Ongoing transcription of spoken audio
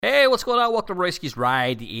Hey, what's going on? Welcome to Royski's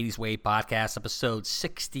Ride, the 80s Way podcast, episode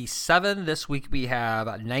 67. This week we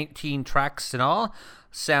have 19 tracks in all.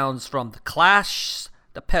 Sounds from The Clash,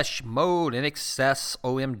 Depeche Mode, INXS,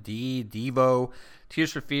 OMD, Devo,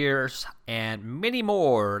 Tears for Fears, and many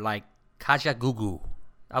more like Kajagoogoo.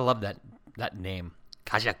 I love that name,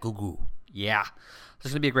 Kajagoogoo. Yeah. This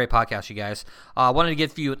is going to be a great podcast, you guys. I wanted to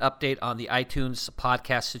give you an update on the iTunes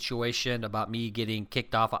podcast situation about me getting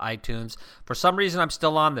kicked off of iTunes. For some reason, I'm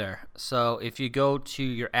still on there. So if you go to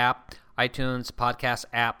your app, iTunes podcast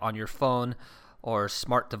app on your phone or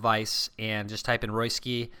smart device, and just type in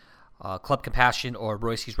Royski, Club Compassion, or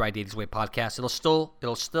Royski's Ride 80s Way podcast,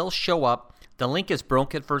 it'll still show up. The link is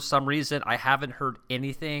broken for some reason. I haven't heard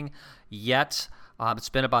anything yet. It's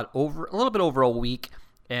been about a little bit over a week.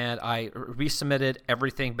 And I resubmitted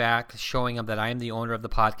everything back, showing them that I am the owner of the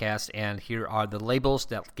podcast, and here are the labels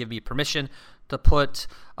that give me permission to put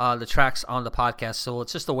the tracks on the podcast. So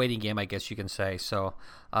it's just a waiting game, I guess you can say. So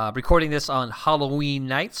recording this on Halloween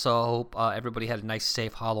night, so I hope everybody had a nice,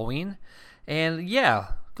 safe Halloween. And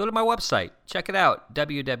yeah, go to my website. Check it out,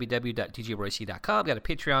 www.djroyce.com. Got a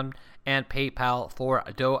Patreon and PayPal for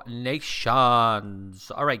donations.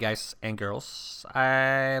 All right, guys and girls.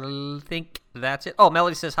 I think that's it. Oh,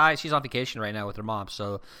 Melody says hi. She's on vacation right now with her mom,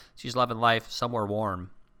 so she's loving life somewhere warm.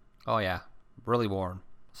 Oh, yeah, really warm.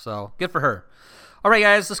 So good for her. All right,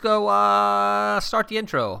 guys, let's go start the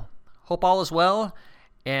intro. Hope all is well,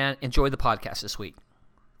 and enjoy the podcast this week.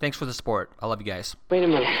 Thanks for the support. I love you guys. Wait a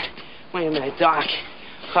minute, Doc.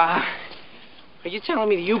 Are you telling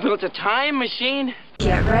me that you built a time machine?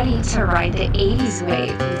 Get ready to ride the 80s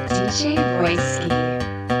wave with DJ Royski.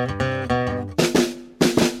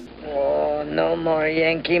 Oh, no more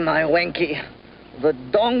Yankee, my wanky. The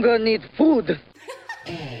donga need food.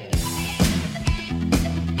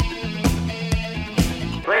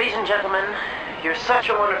 Ladies and gentlemen, you're such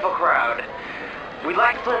a wonderful crowd. We'd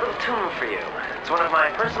like to play a little tune for you. It's one of my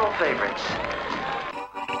personal favorites.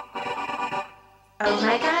 Oh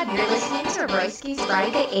my god, you're listening to Royski's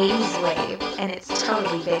Ride the 80s Wave, and it's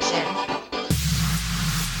totally bitchin'.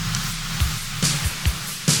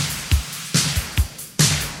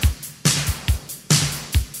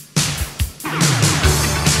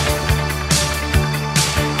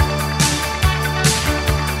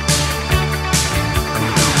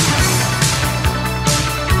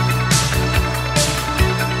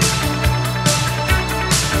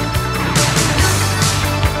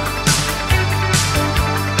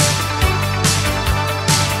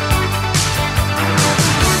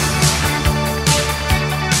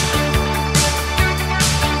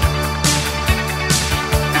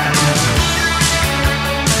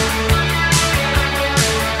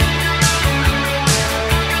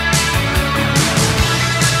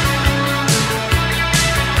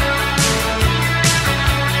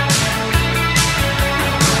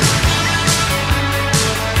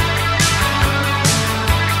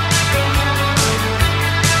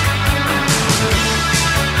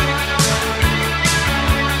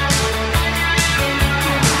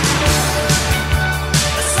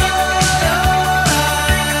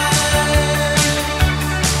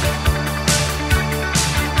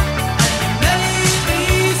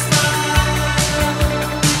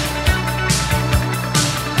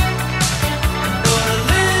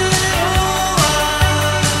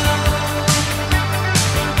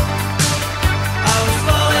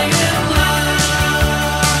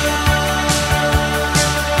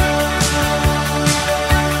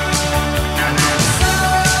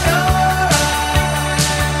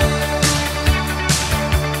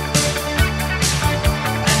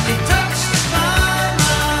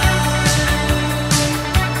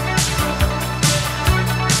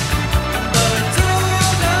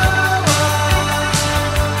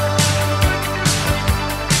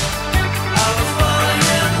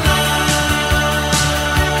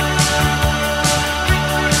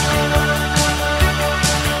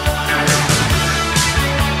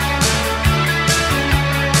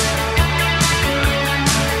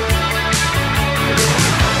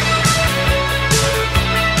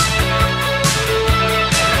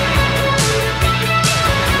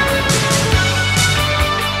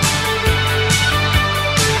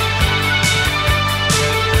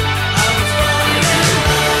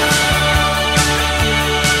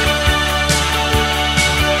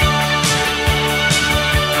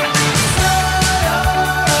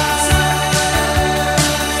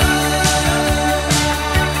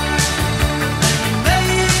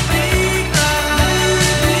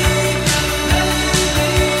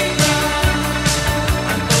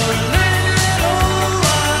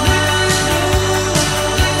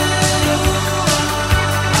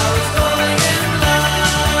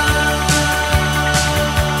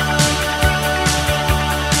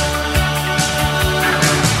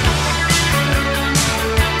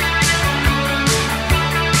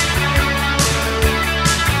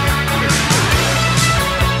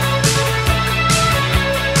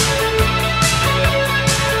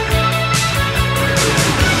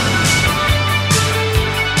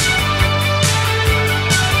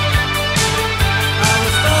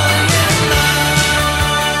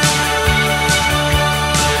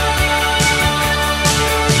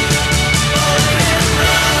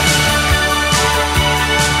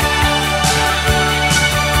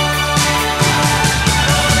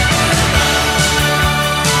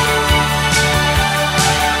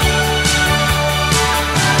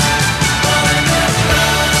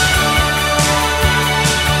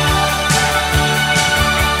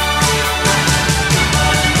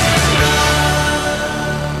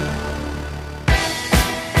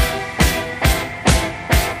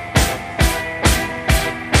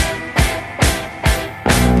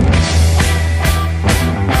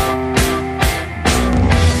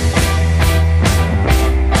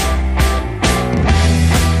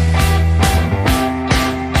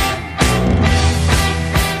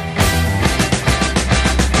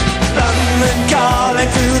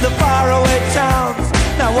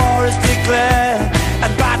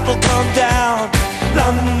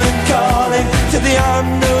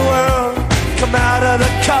 under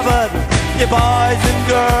the cupboard, you boys and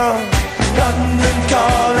girls. London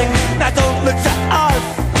calling, now don't look to us.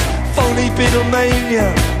 Phony Beatlemania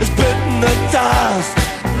has bitten the dust.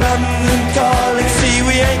 London calling, see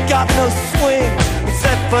we ain't got no swing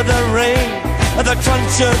except for the rain and the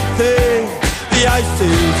crunch of thing. The ice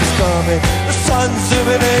age is coming, the sun's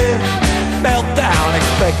zooming in. Meltdown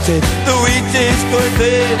expected, the wheat is going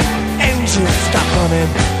thin. Engines stop running,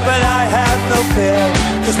 but I have no fear,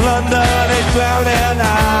 'cause London is drowning.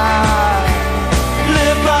 I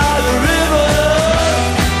live by the river,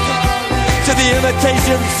 to the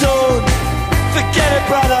imitation zone. Forget it,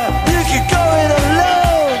 brother, you can go it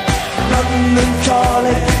alone. London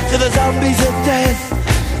calling to the zombies of death.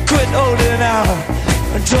 Quit holding out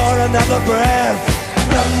and draw another breath.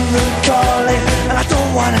 London calling, and I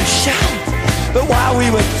don't wanna shout, but while we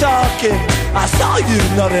were talking, I saw you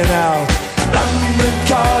nodding out. London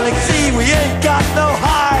calling, see we ain't got no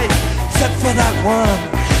hide, except for that one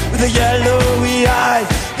with the yellowy eyes.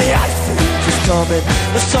 The ice age is coming,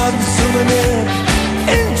 the sun's zooming in.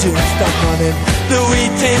 Engines stop running, the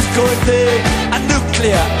wheat is going thin. A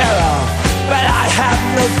nuclear error, but I have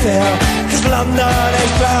no fear, 'cause London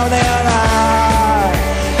is drowning.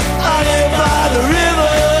 I live by the river.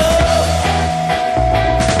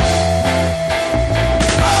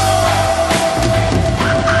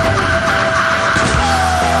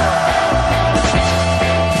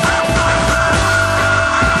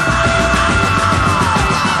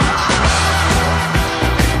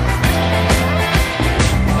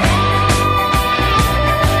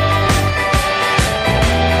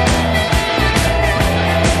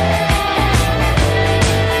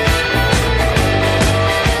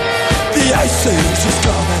 The ice age is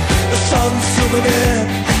coming, the sun's zooming in.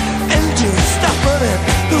 Engines stop running,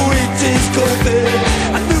 the wheat is going thin.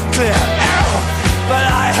 A nuclear error, but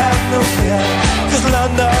I have no fear, 'cause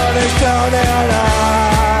London is drowning.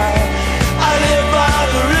 I live by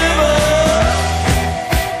the river.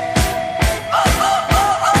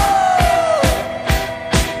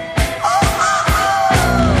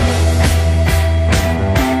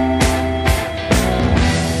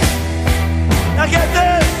 Now get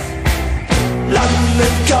this!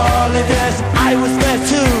 London calling, yes, I was there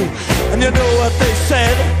too. And you know what they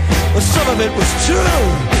said? Well, some of it was true.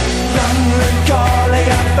 London calling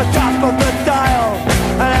at the top of the dial.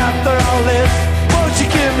 And after all this, won't you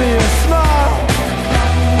give me a smile?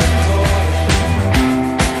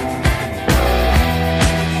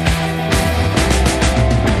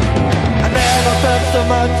 I never felt so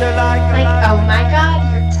much like oh my god,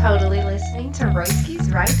 you're totally listening to Royski's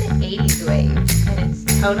Ride the 80s Wave. And it's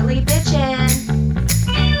totally bitchin'.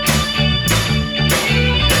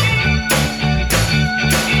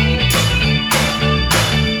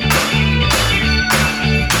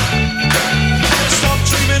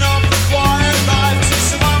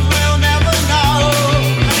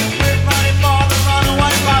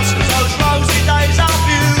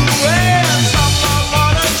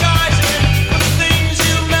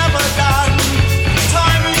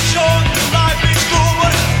 Time is short, life is short,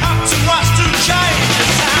 what up to us to change? The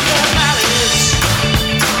time will matter.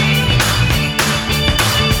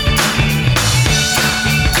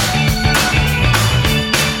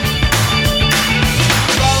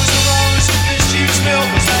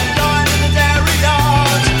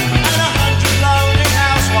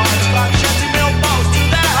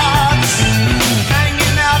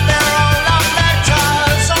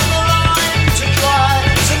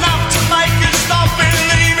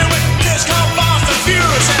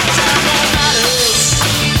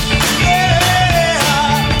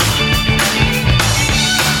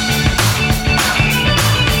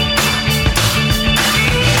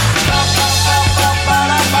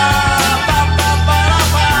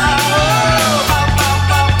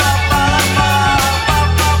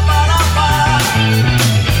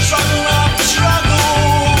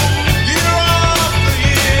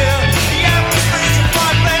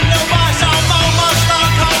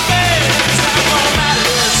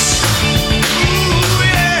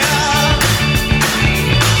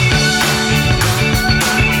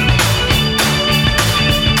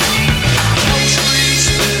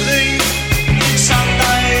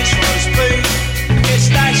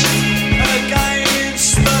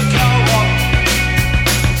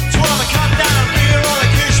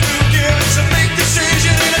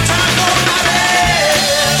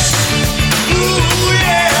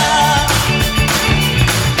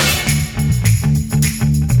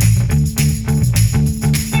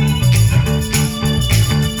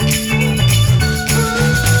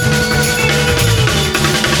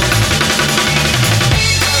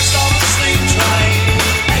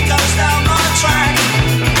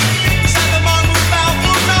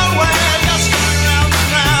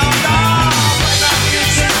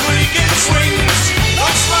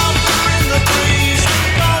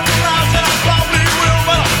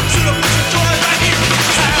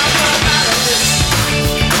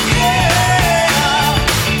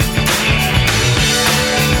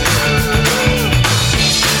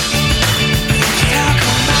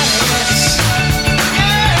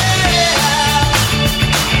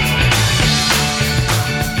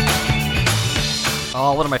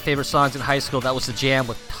 favorite songs in high school. That was the jam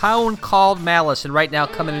with Town Called Malice. And right now,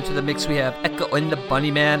 coming into the mix, we have Echo and the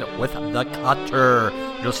Bunnyman with The Cutter.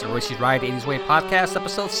 You're listening to Royce's Ride 80s Way Podcast,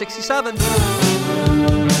 episode 67.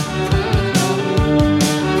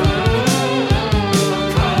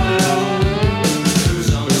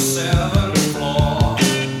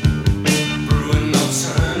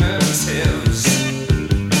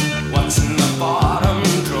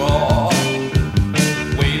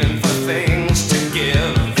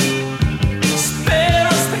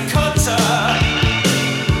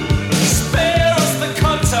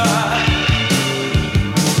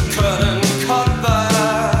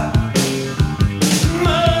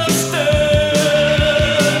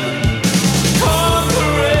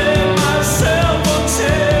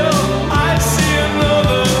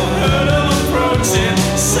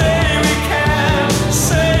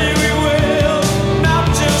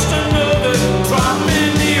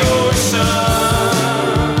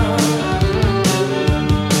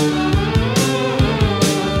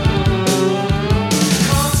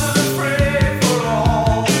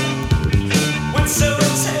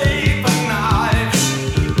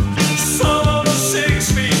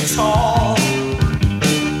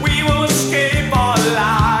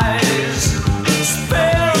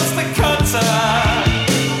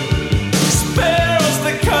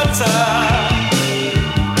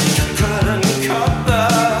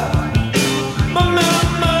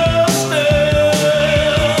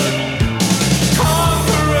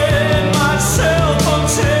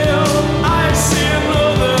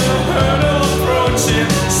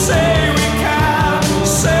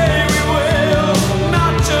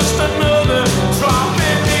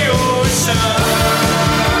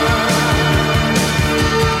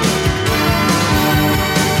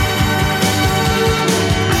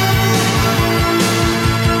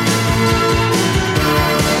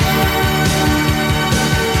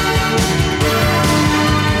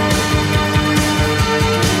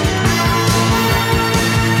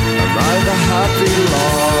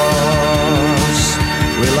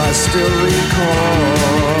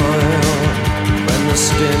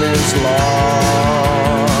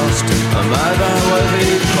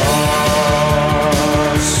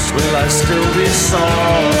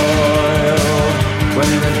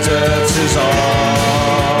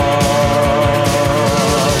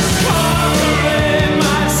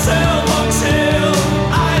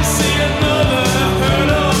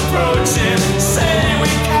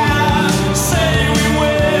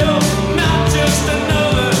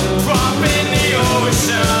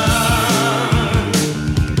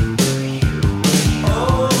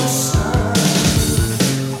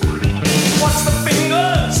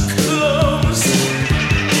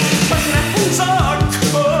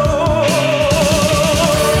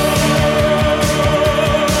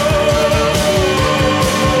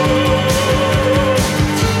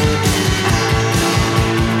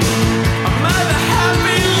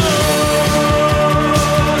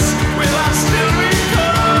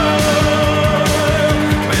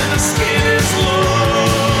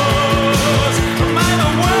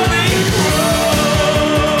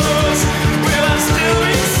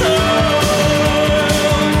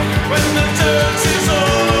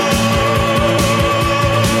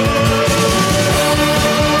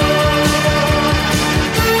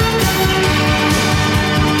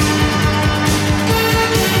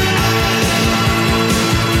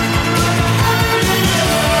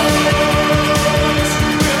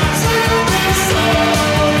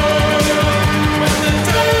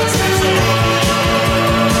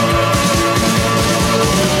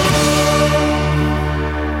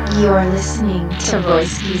 You're listening to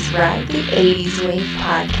Royce's Ride the 80s Wave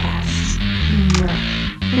Podcast.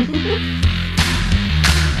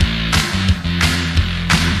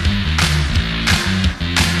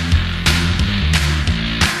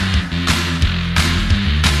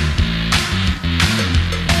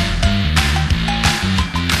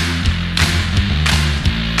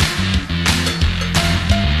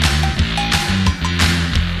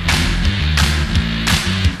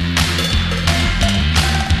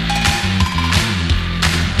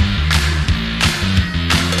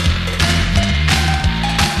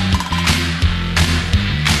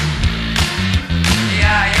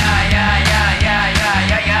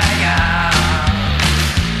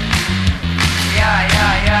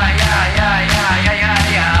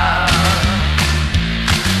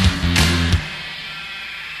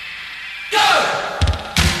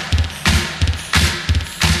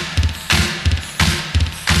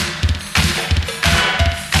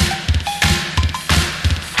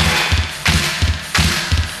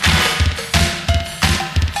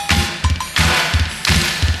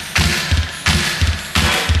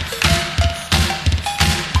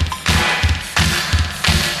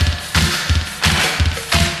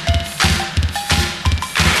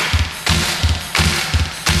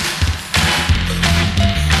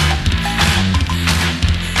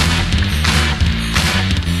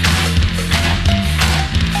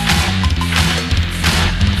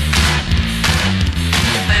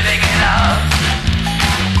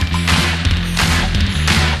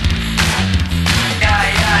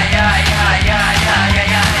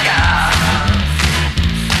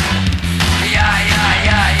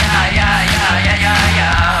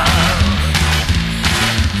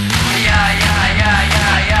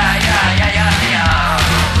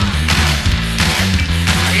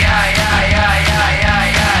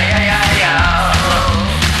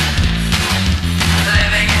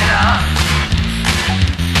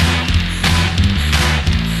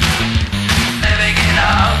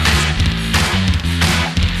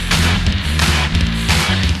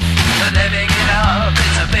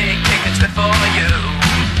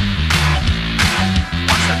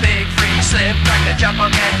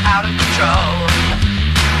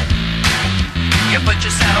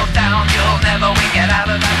 you'll never get out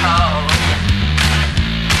of that hole.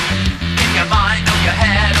 Keep your mind on your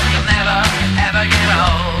head or you'll never ever get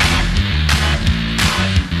old.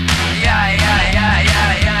 Yeah, yeah, yeah,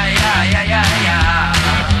 yeah, yeah, yeah, yeah, yeah, yeah.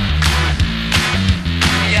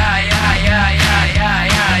 Yeah, yeah, yeah, yeah, yeah,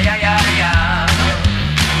 yeah, yeah, yeah, yeah.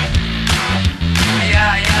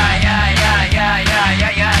 Yeah, yeah, yeah, yeah, yeah, yeah,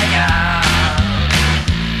 yeah, yeah, yeah.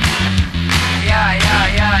 Yeah, yeah,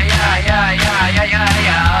 yeah, yeah, yeah, yeah, yeah, yeah,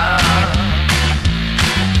 yeah.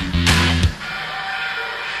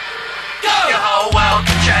 Go! Your whole world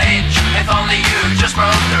could change if only you just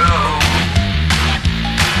broke through.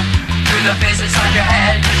 Through the fears inside your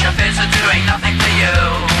head, 'cause your fears are doing nothing for you.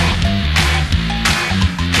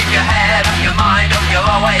 Keep your head up, your mind up, you'll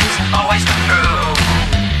always come through.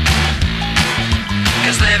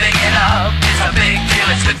 'Cause living it up is a big deal,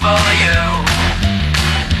 it's good for you.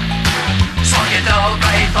 So you don't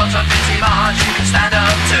brave thoughts of busy march, you can stand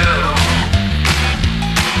up too.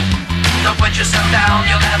 Don't put yourself down,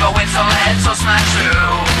 you'll never win, so let's all smash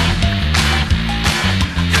through.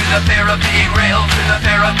 Through the fear of being real, through the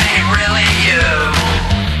fear of being really you.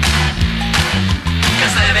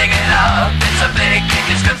 'Cause living it up, it's a big kick,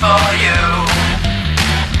 it's good for you.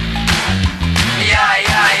 Yeah,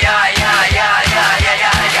 yeah, yeah, yeah, yeah, yeah, yeah,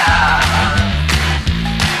 yeah, yeah.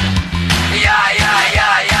 Yeah, yeah,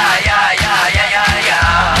 yeah, yeah, yeah, yeah, yeah, yeah, yeah.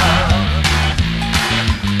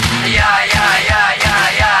 Yeah, yeah, yeah, yeah,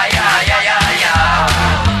 yeah, yeah, yeah, yeah, yeah.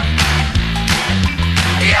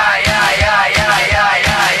 Yeah, yeah, yeah, yeah, yeah,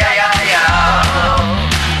 yeah, yeah, yeah, yeah.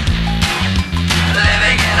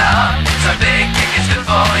 Living it up, it's a big kick, it's good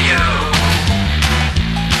for you.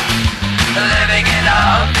 Living it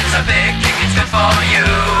up, it's a big kick, it's good for you.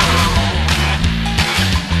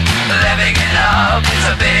 Living it up, it's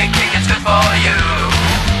a big kick, it's good for you.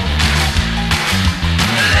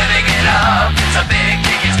 Living it up, it's a big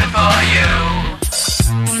kick, it's good for you.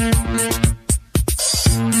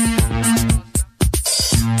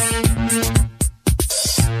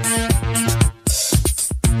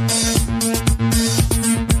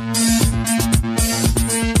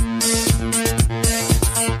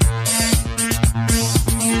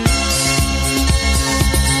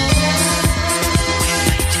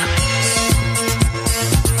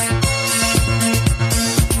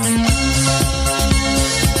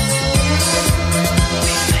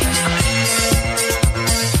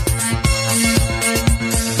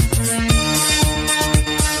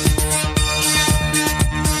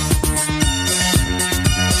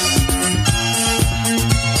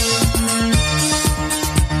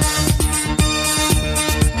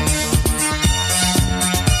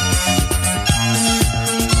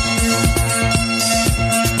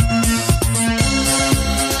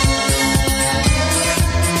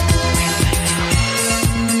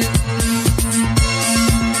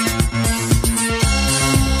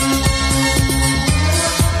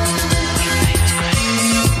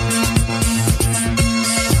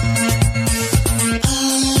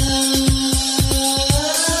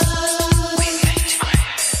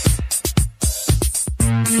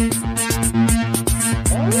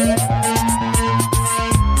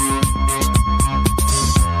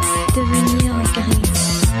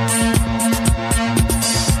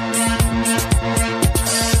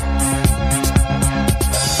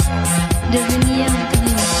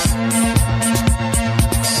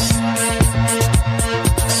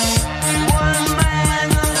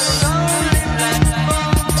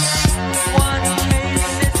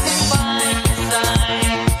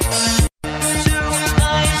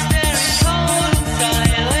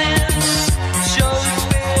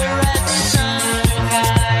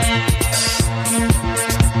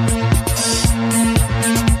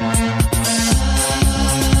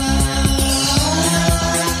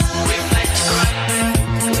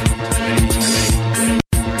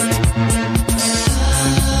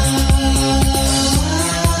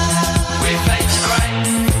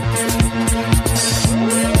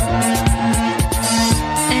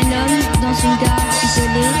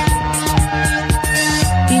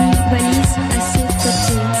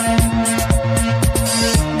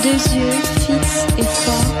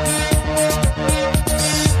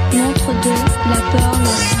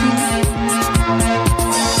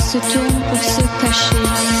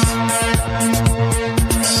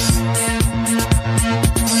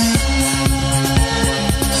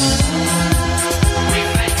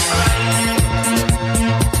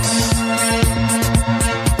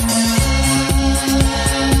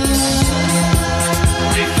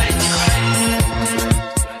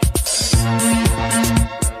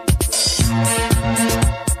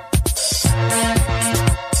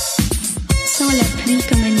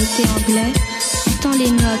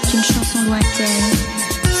 les notes d'une chanson lointaine,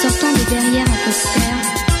 sortant de derrière un poster,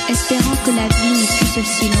 espérant que la vie n'est plus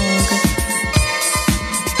aussi longue.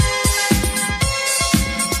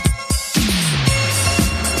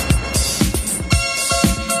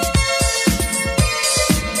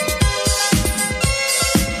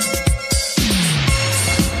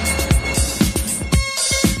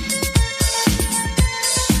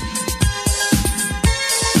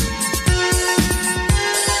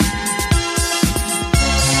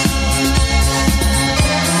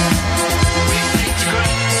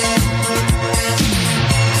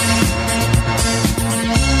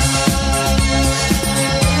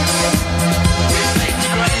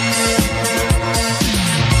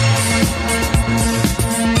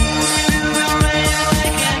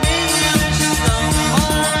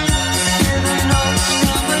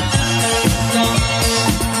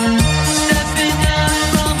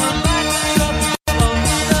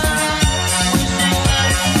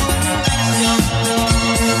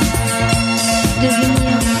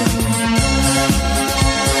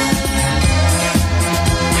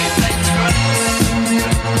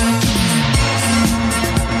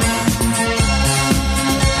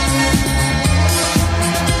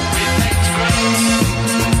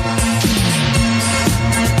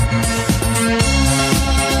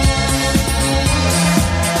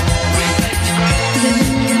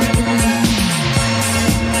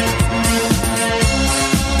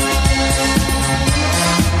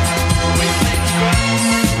 Right.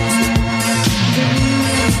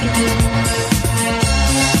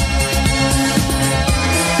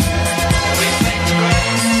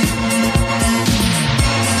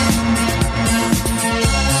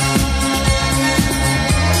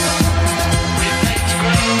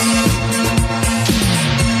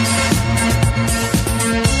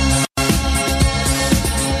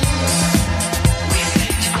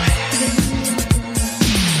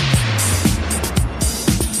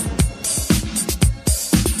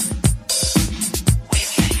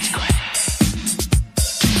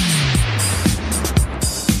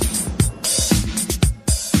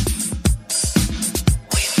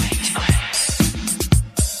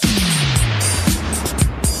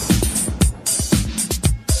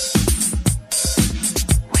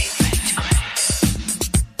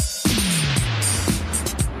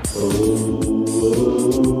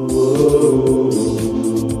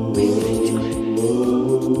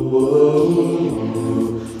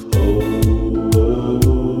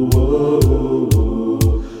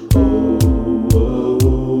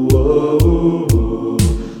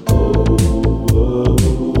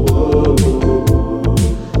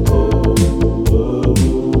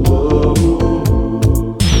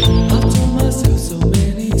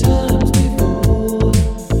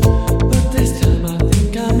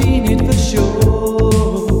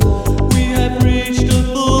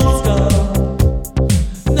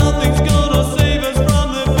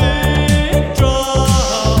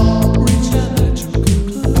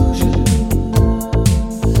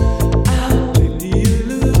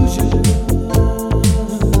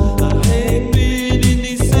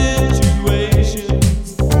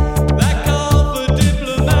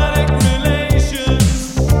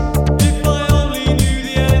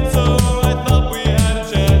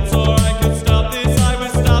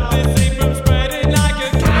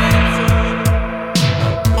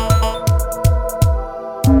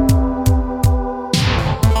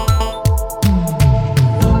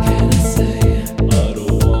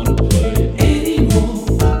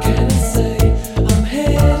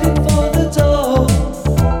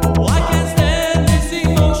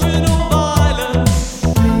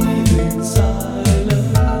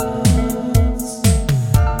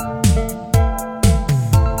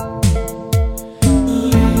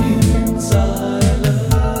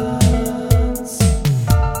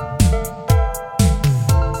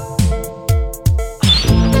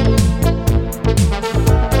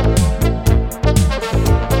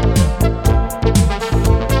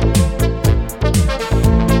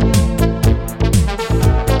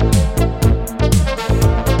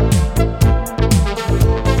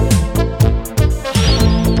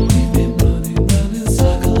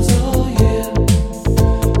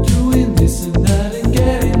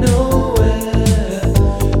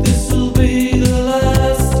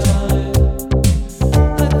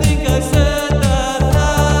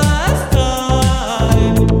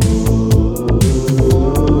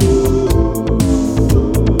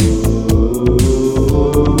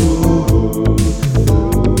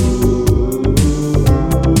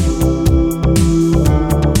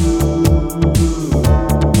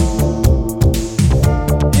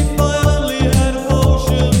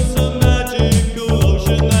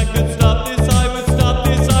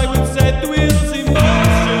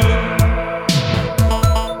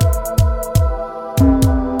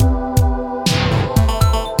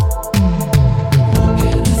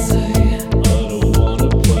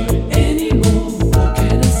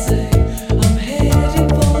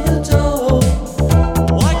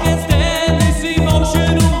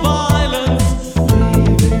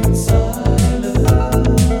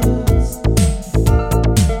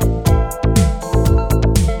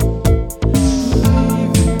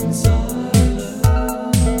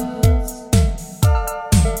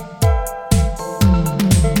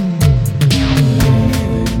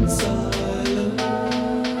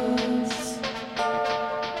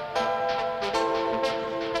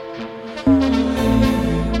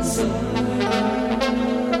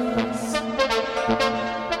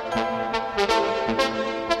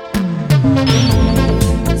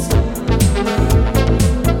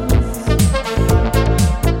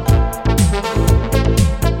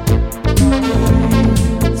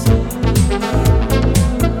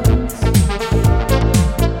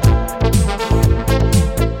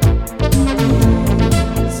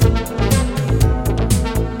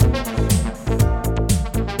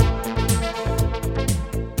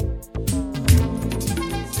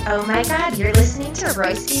 Oh my god, you're listening to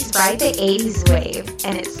Royski's Ride the 80s Wave,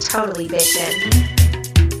 and it's totally bitchin'.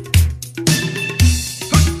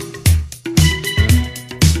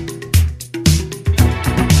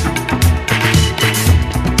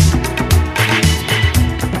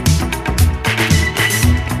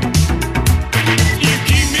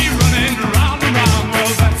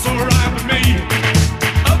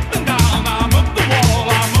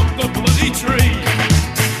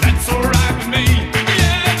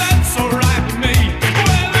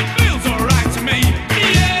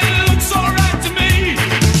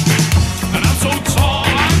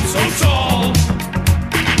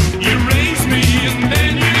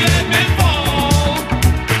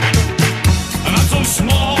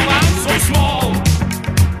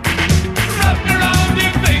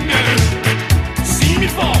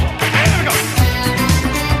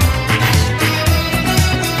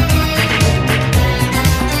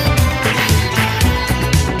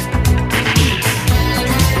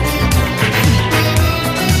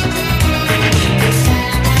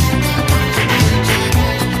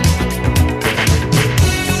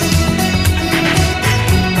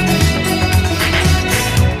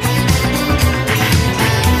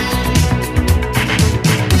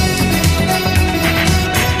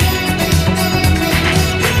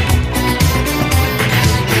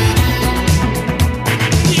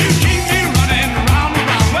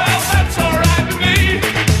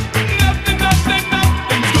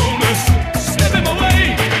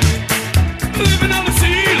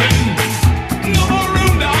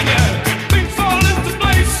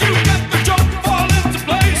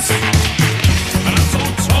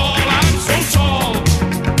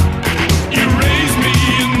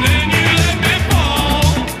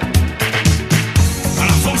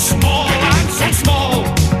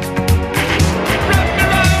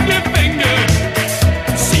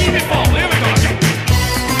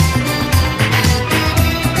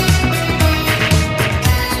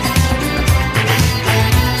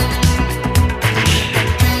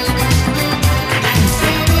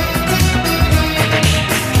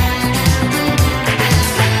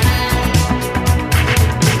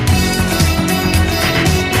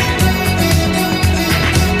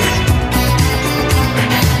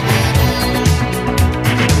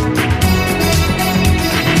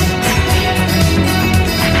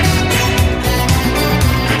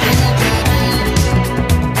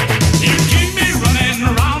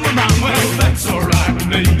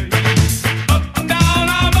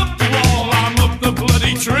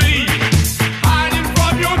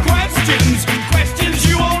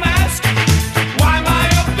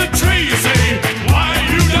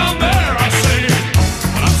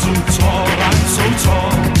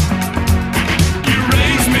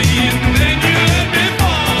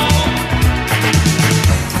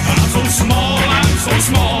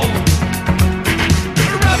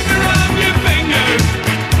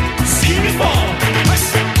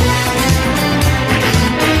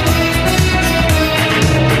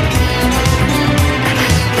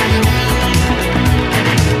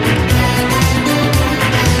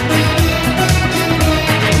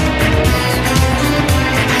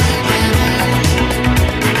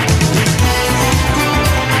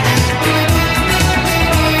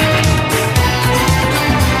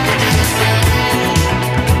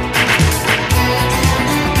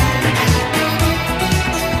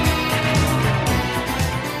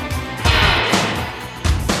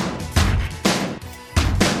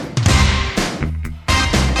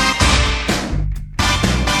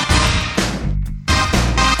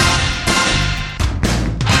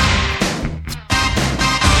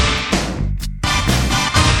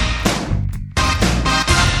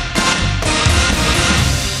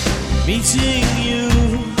 Meeting you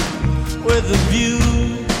with a view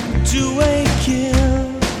to a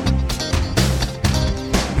kill,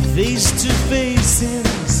 face to face in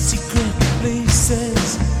secret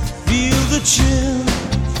places, feel the chill.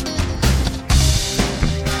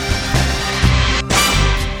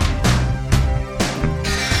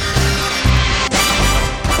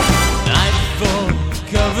 Nightfall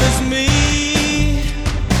covers me,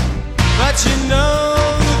 but you know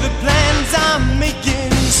the plans I'm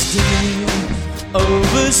making still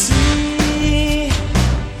oversee.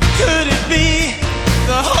 Could it be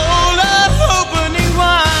the whole of opening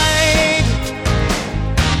wide?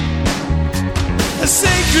 A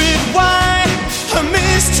sacred wine, a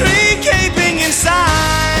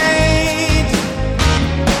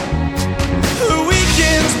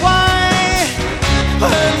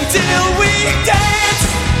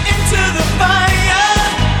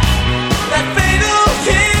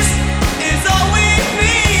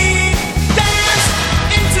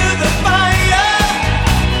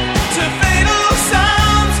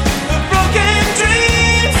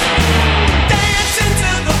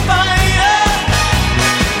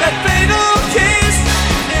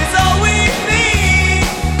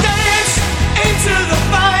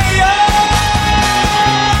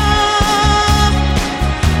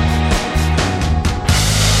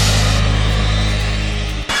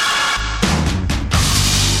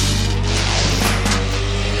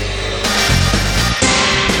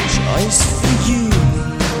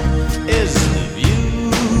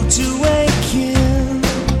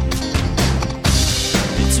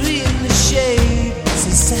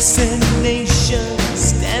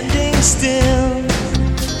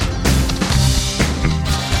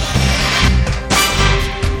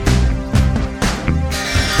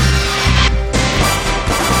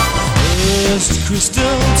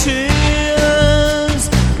crystal tears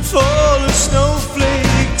fall as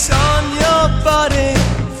snowflakes on your body.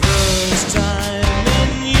 First time in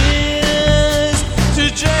years to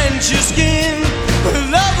drench your skin with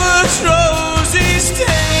lover's rosy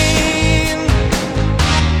stain.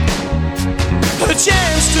 A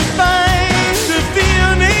chance to find the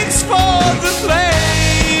phoenix for the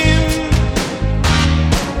flame.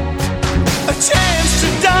 A chance to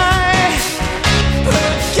die.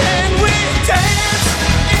 But can we dance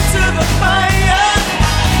into the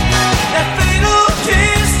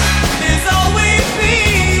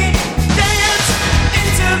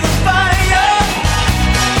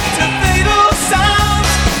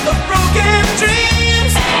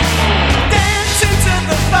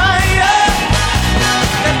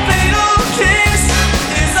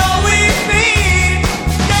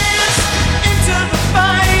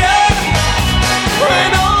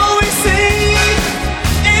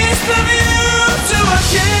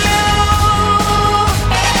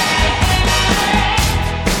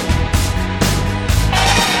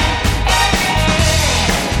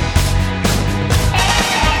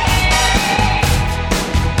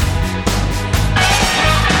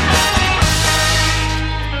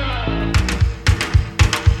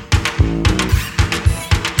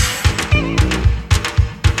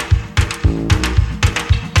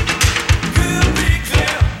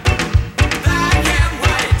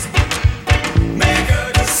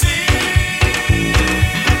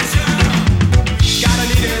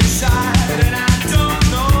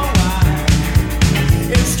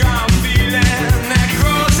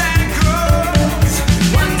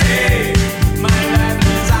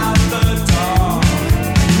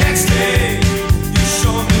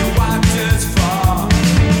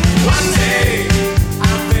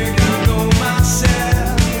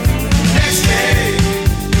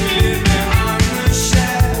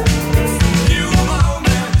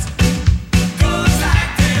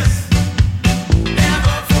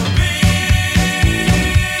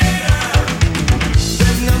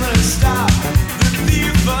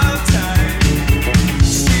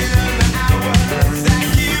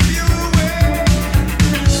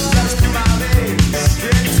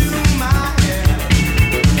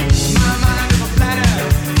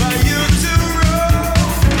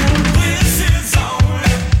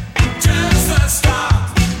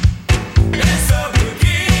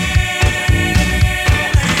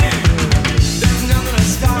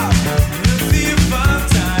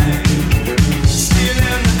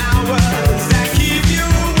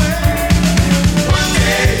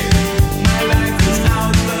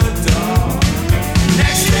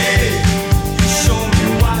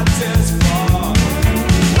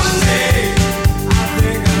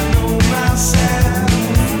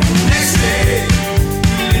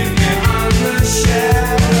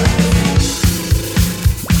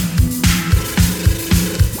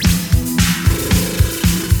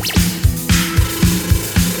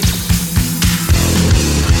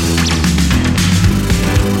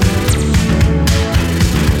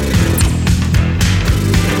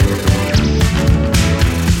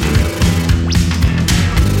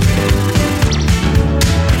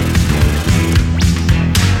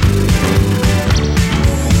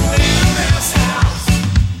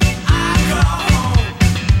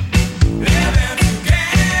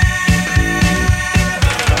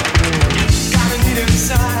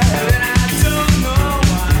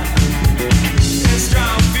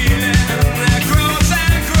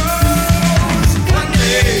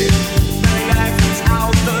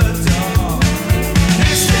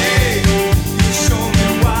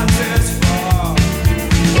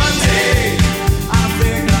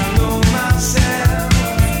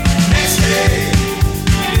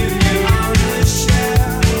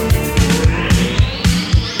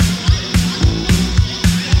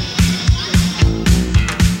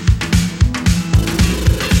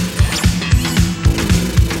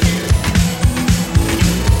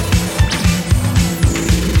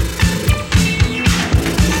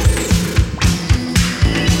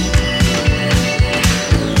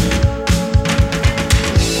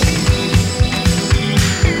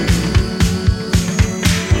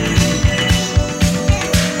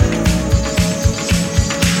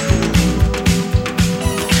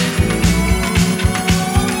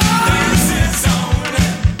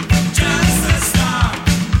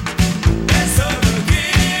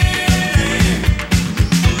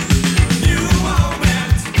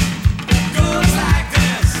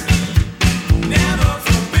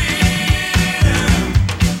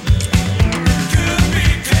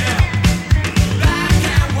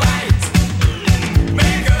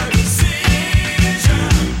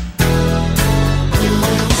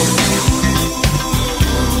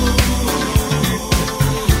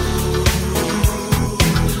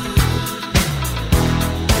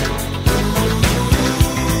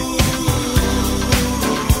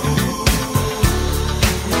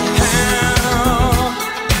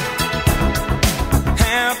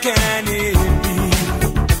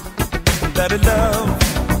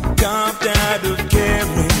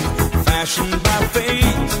chosen by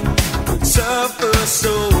fate suffer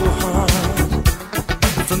so hard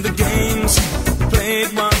from the games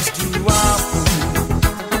played once too often.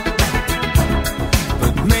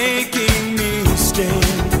 But making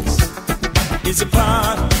mistakes is a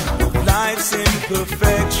part of life's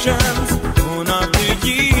imperfections. Born after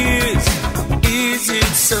years, is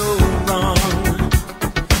it so wrong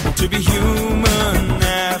to be human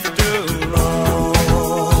after all?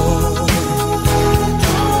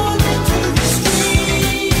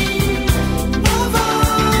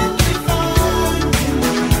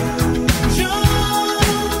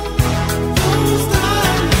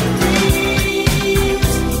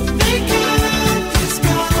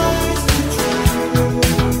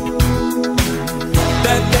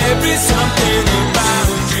 There is something about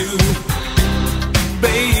you,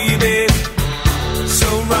 baby, so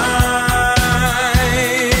right.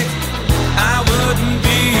 I wouldn't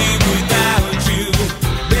be without you,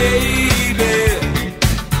 baby,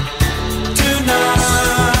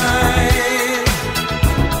 tonight.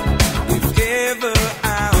 If ever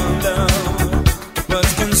our love was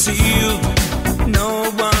concealed, no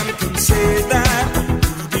one can say that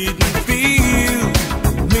you didn't feel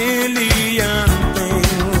million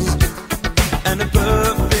things and a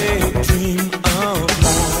perfect dream of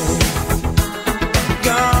life.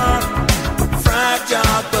 God,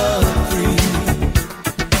 fragile but free,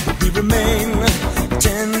 we remain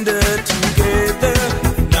tender together.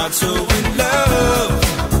 Not so in love,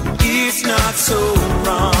 it's not so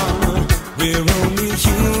wrong. We're only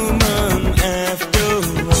human after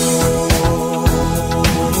all.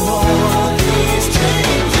 These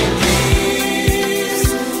changing years,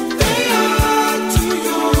 they add to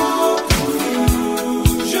your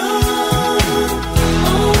confusion.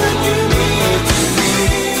 Oh, when you need to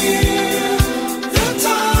hear the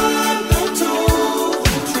time that told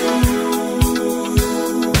the truth,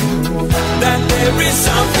 that there is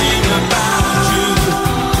something about you,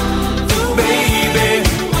 baby,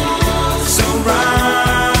 so right.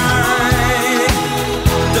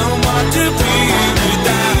 Don't want to be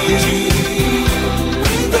without you,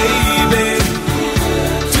 baby,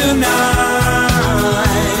 tonight.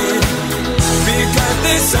 Because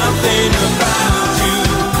there's something about you,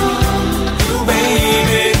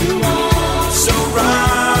 baby, so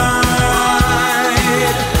right.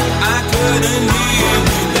 I couldn't live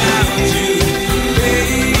without you,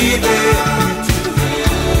 baby,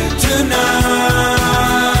 tonight.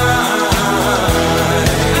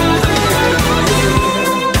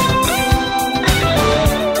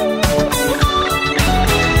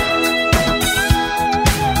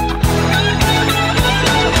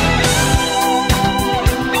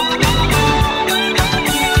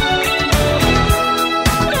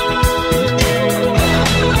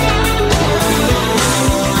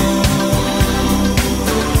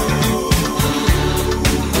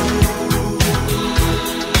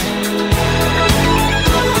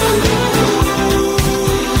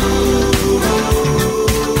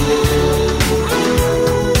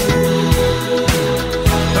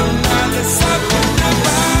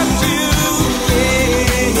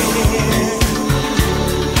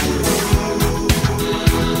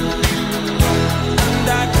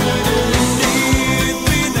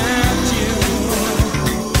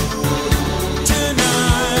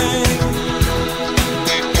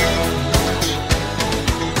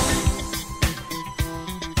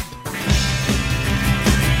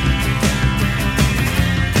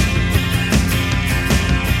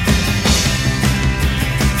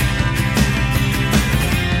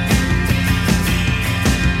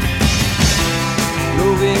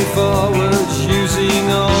 Moving forward, using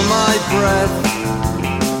all my breath.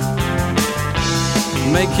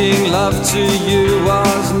 Making love to you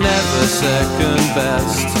was never second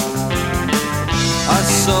best. I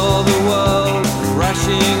saw the world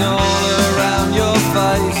crashing all around your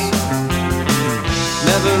face,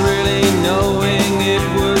 never really knowing it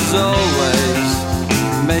was always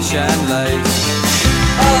mesh and lace.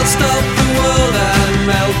 I'll stop the world and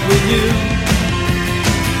melt with you.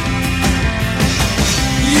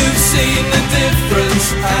 You've seen the difference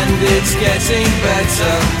and it's getting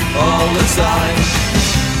better all the time.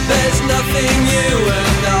 There's nothing you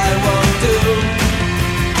and I won't do.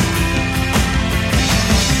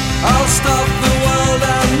 I'll stop the world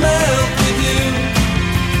and melt with you.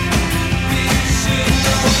 We should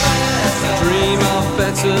know better. Dream of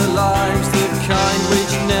better lives, the kind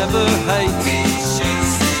which never hate.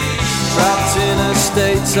 Trapped in a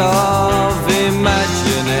state of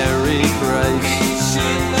imaginary grace.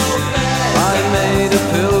 I made a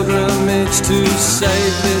pilgrimage to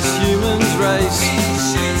save this human's race,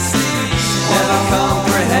 never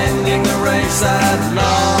comprehending the race had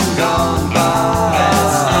long gone by.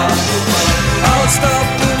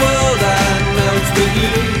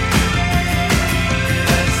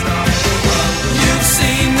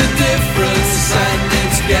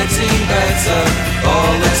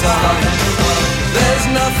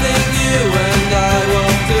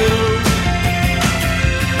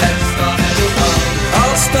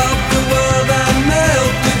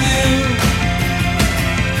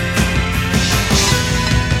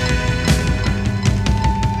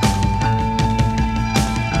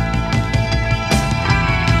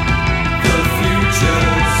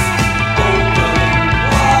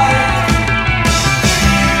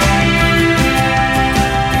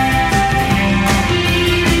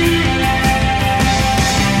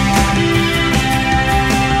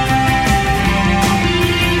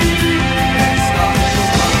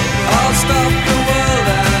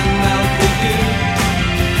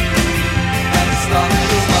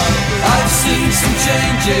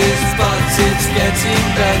 getting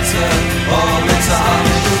better all the time.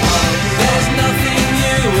 There's nothing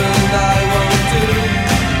you and I won't do.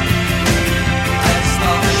 Let's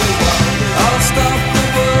stop the world. I'll stop the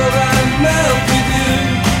world and melt with you.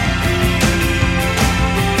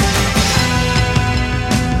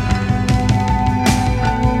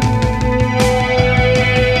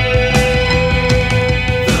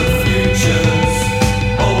 The future's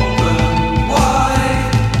open wide.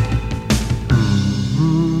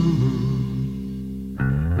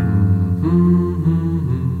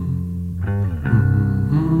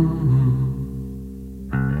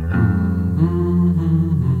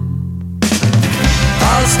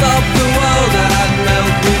 I'll stop the world and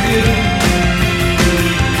melt with you.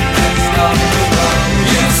 Let's stop the world.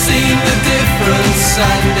 You've seen the difference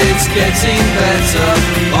and it's getting better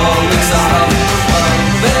all the time.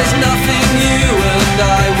 There's nothing you and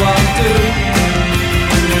I won't do.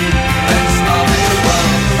 Let's stop the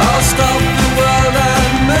world. I'll stop the world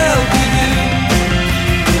and melt with you.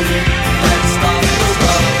 Let's stop the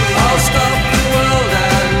world. I'll stop the world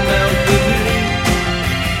and melt with you.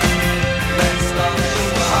 Let's stop the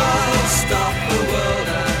world. I'll stop the world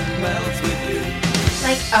and melt with you.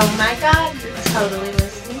 Like, oh my god, you're totally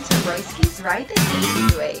listening to Royski's Ride the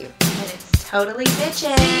 80s Wave. And it's totally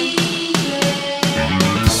bitchin'.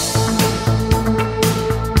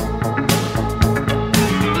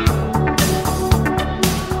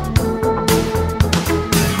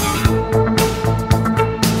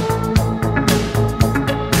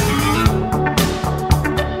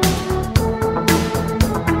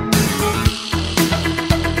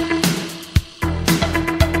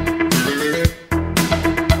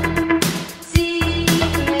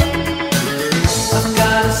 I've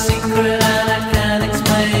got a secret and I can't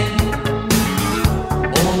explain.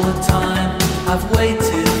 All the time I've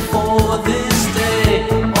waited for this day.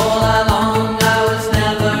 All along I was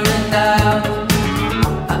never in doubt.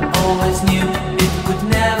 I always knew it would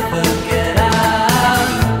never get out.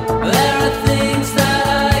 There are things that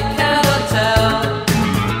I cannot tell,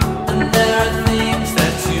 and there are things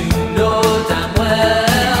that you know damn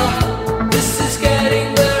well. This is getting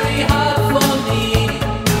very hard for me.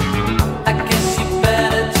 I guess you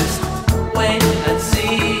better just wait and see.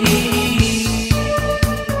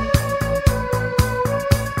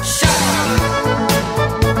 Shut up!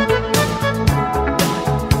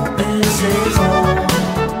 This is all.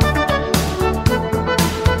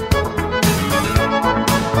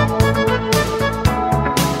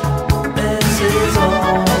 This is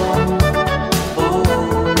all. Oh.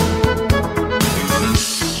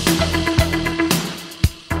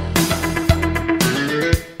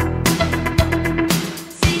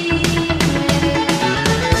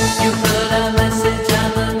 You heard a message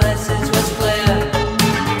and the message was clear.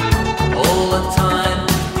 All the time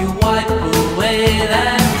you wipe away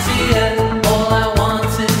that tear. All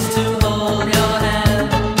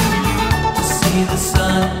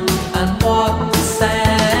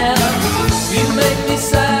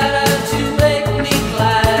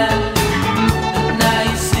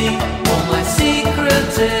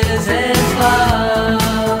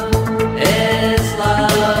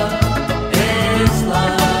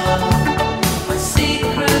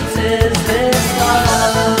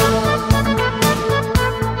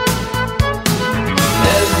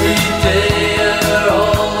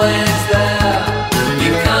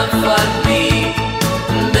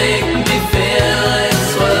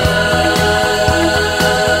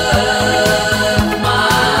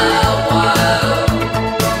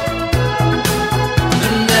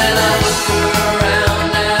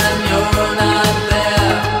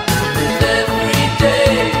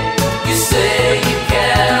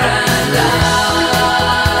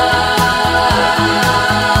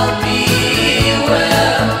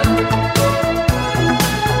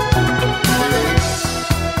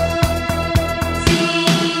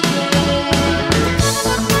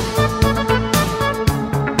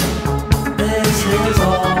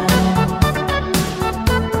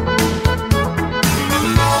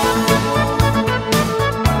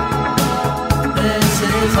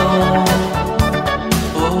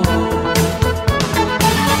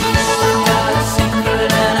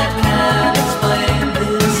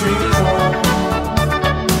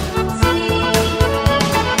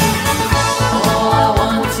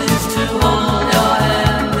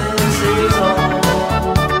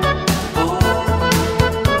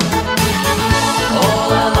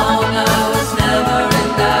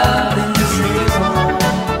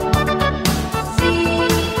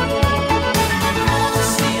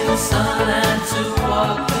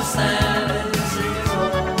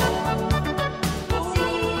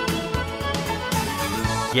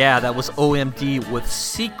Yeah, that was OMD with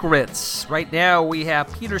Secrets. Right now we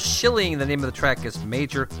have Peter Schilling. The name of the track is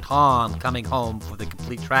Major Tom. Coming home for the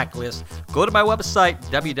complete track list, go to my website,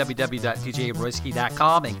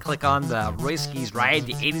 www.djroyski.com, and click on the Royski's Ride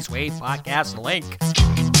the 80s Wave podcast link.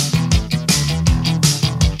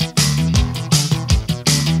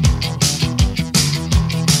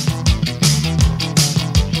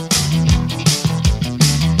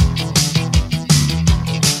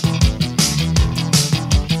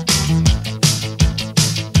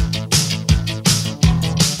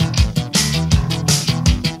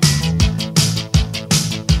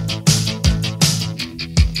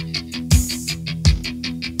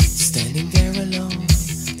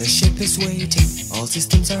 All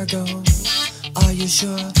systems are go. Are you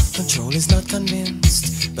sure? Control is not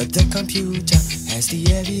convinced, but the computer has the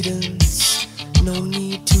evidence. No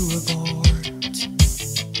need to abort.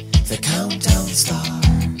 The countdown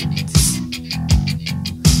starts.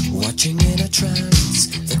 Watching in a trance,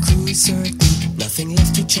 the crew is certain, nothing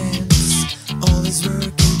left to chance. All is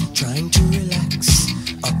working, trying to relax.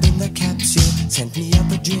 Up in the capsule, sent me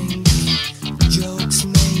up a drink. Jokes,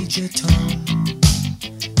 Major Tom.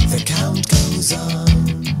 The count goes on.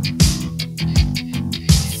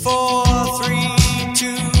 4, 3,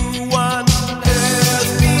 2, 1.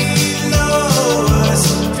 Earth below us,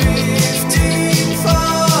 drifting,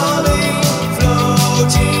 falling,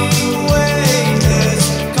 floating, weightless,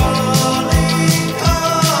 calling,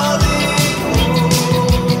 calling.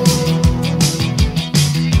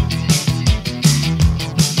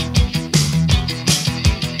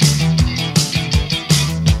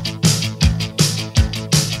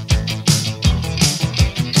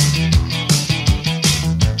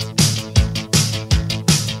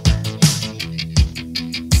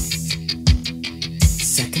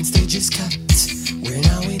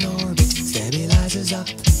 Up,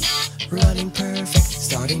 running perfect,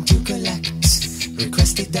 starting to collect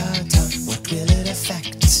requested data. What will it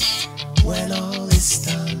affect when all is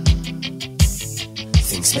done?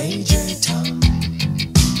 Thinks Major Tom.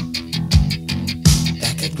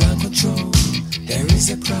 Back at ground control, there is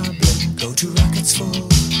a problem. Go to rockets full,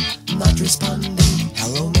 not responding.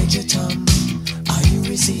 Hello, Major Tom. Are you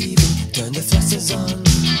receiving? Turn the thrusters on.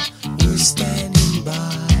 We're standing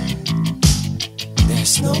by.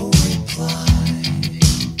 There's no reply.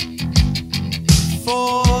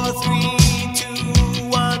 4, 3, 2,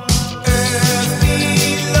 1. Earth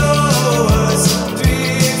below us,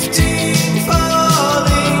 drifting,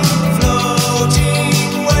 falling,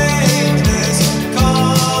 floating, weightless,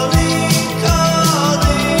 calling,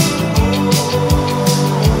 calling.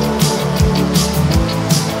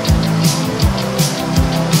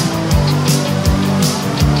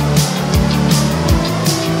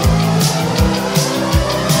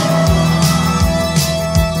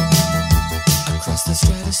 Across the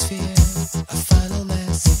stratosphere, a final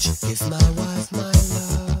message. Give my wife my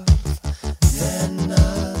love, then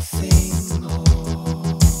nothing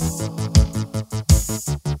more.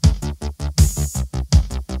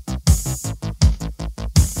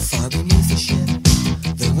 Far beneath the ship,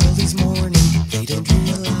 the world is mourning. They don't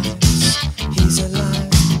realize he's alive.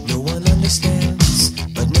 No one understands,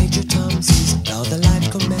 but Major Tom sees how the light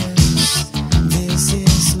commands. This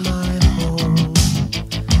is my home.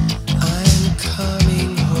 I'm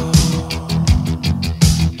coming home.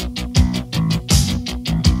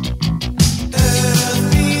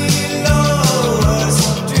 Earth below us,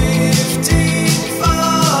 drifting,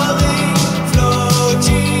 falling,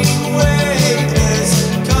 floating, weightless,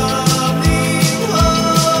 coming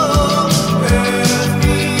home. Earth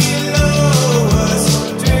below us,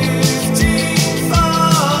 drifting,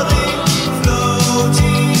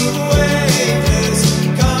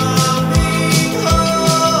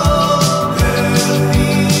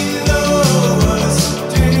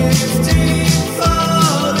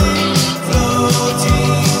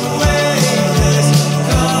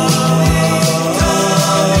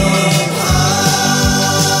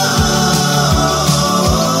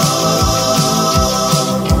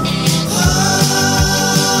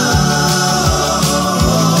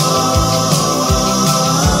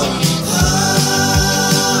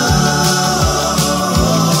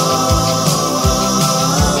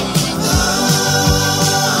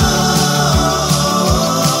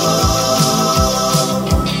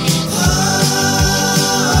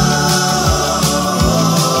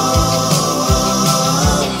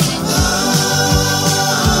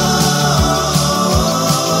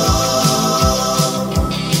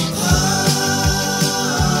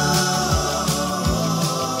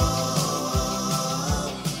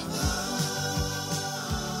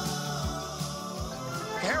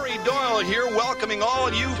 welcoming all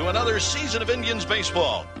of you to another season of Indians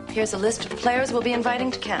baseball. Here's a list of the players we'll be inviting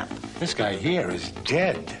to camp. This guy here is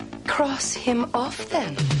dead. Cross him off,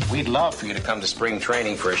 then. We'd love for you to come to spring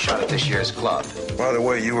training for a shot at this year's club. By the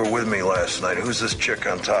way, you were with me last night. Who's this chick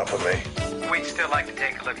on top of me? We'd still like to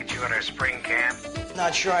take a look at you at our spring camp.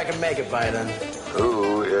 Not sure I can make it by then.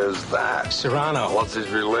 Who is that? Serrano. What's his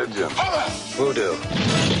religion? Voodoo.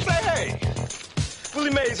 Hey! Willie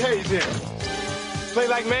Mays Hayes here. Play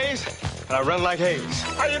like Mays, and I run like Hayes.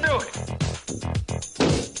 How you doing?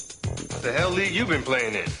 The hell league you been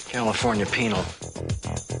playing in? California Penal.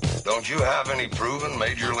 Don't you have any proven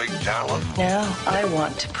major league talent? Now, I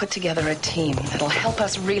want to put together a team that'll help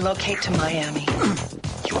us relocate to Miami.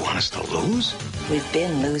 You want us to lose? We've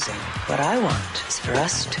been losing. What I want is for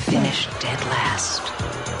us to finish dead last.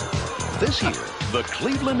 This year, the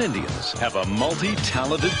Cleveland Indians have a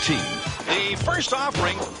multi-talented team. The first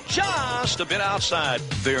offering, just a bit outside.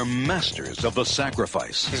 They're masters of the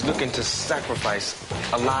sacrifice. He's looking to sacrifice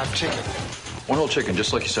a live chicken. One whole chicken,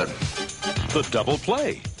 just like you said. The double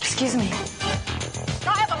play. Excuse me.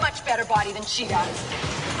 I have a much better body than she does.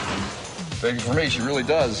 Thank you for me, she really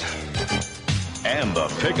does. And the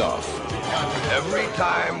pickoff. Every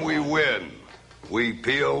time we win, we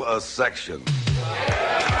peel a section.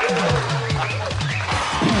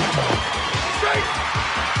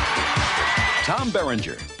 Tom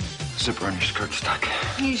Berenger. Zipper on your skirt stuck.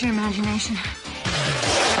 Use your imagination.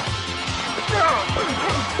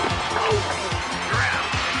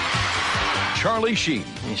 Charlie Sheen.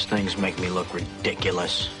 These things make me look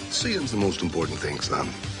ridiculous. Seeing's the most important thing, son.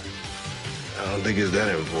 I don't think it's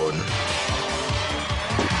that important.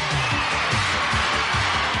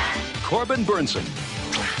 Corbin Burnson.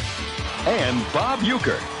 And Bob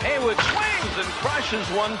Uecker. Haywood swings and crushes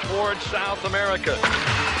one towards South America.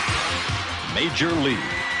 Major League.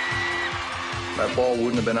 That ball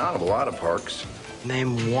wouldn't have been out of a lot of parks.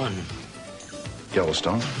 Name one.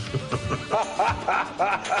 Yellowstone.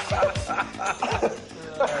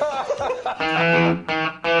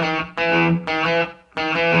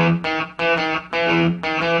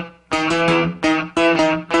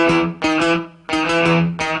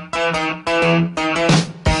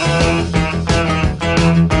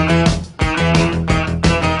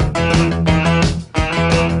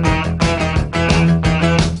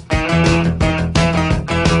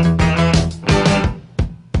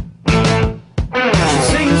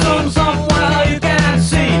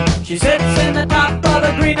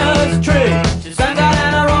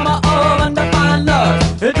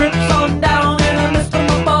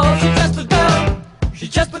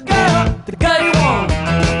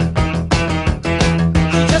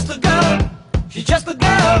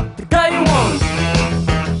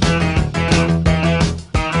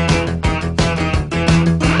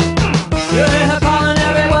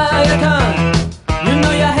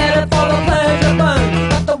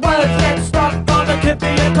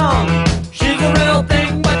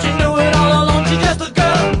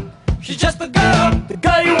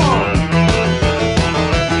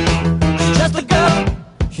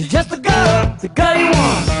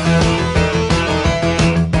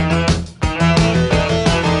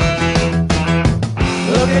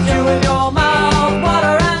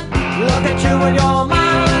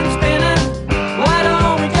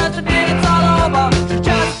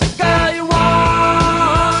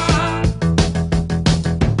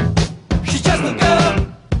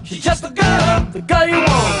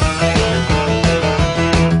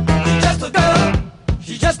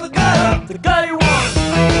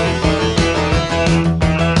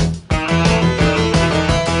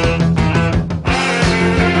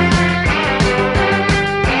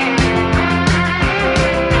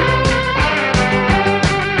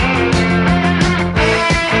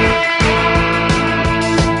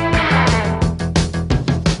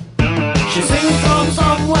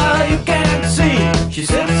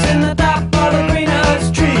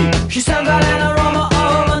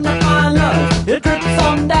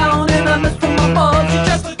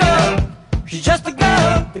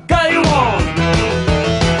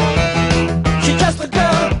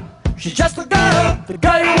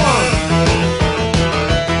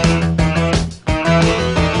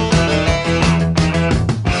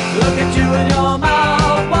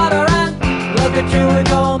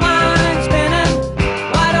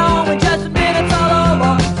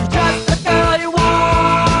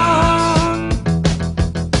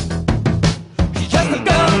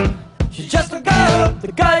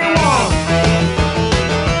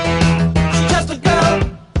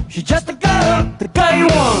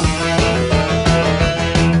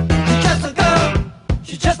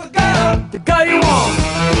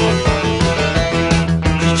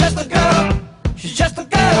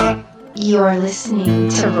 You're listening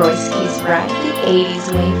to Royski's Ride the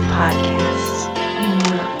 80s Wave podcast.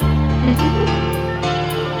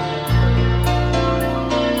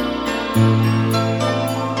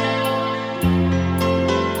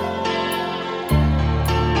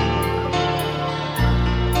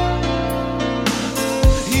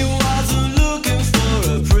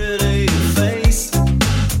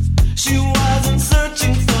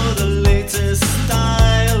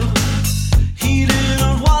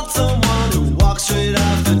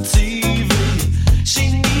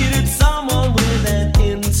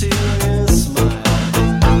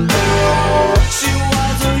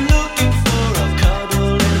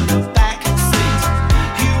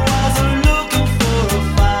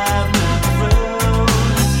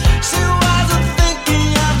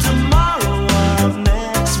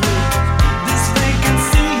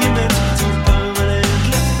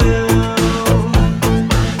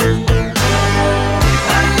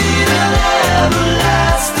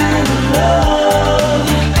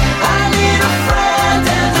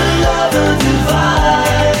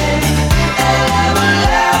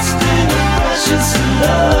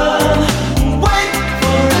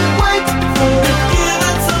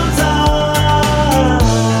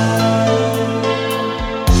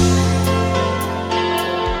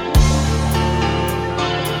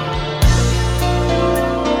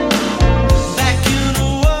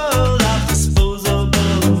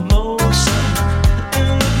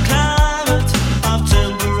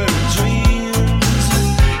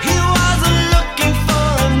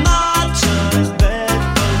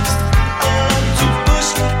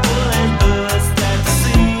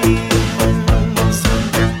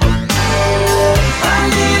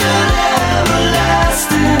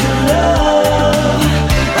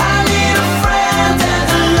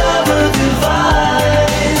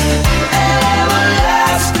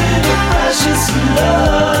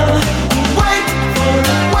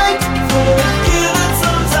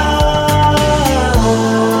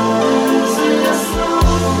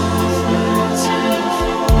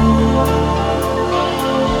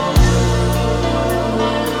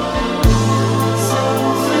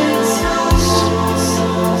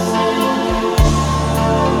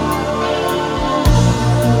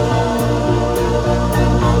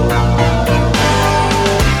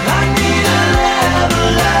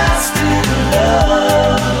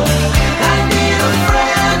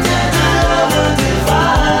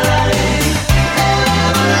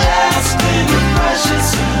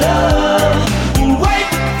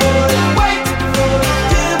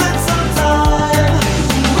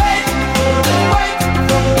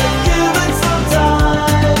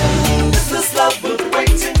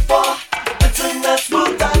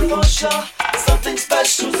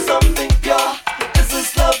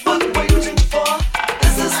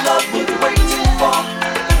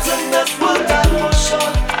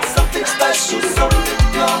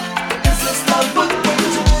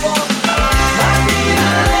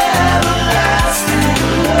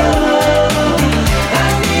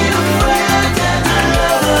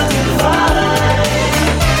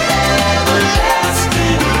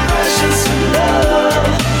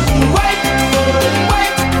 Wait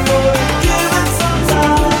for it,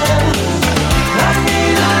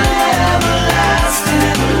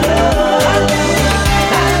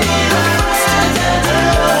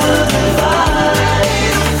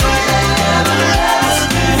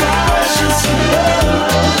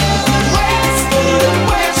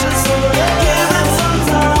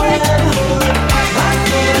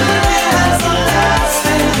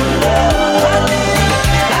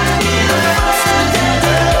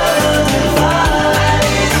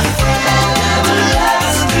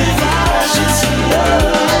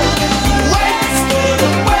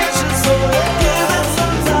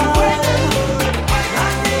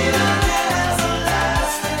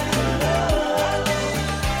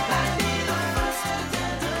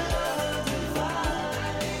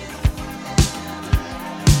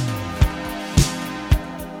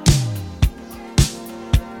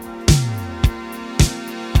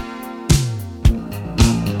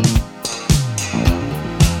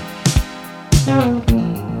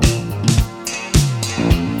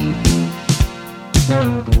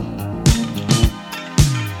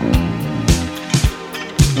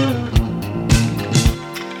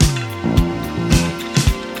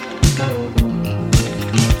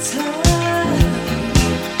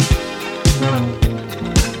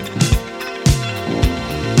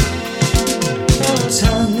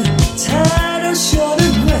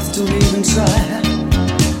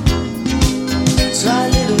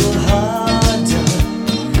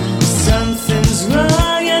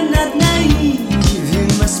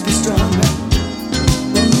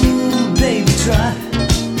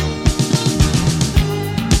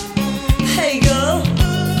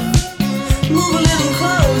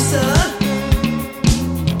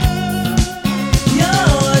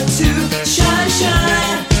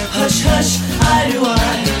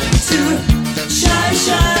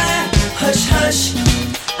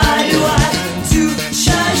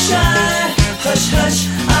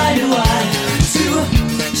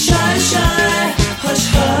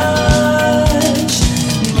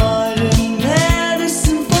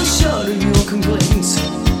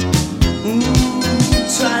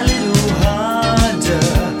 Try a little harder.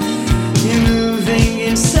 You're moving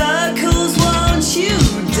in circles, won't you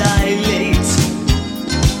dilate?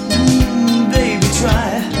 Baby,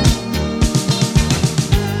 try.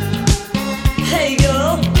 Hey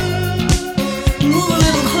girl, move a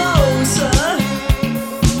little closer.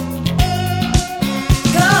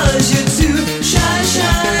 'Cause you're too shy,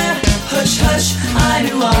 shy. Hush, hush, I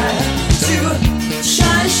do I. Too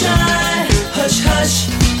shy, shy. Hush, hush,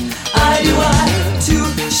 I do I. Too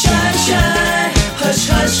shy, shy. Hush,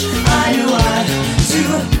 hush, I do I.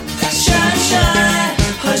 Too shy, shy.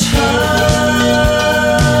 Hush, hush.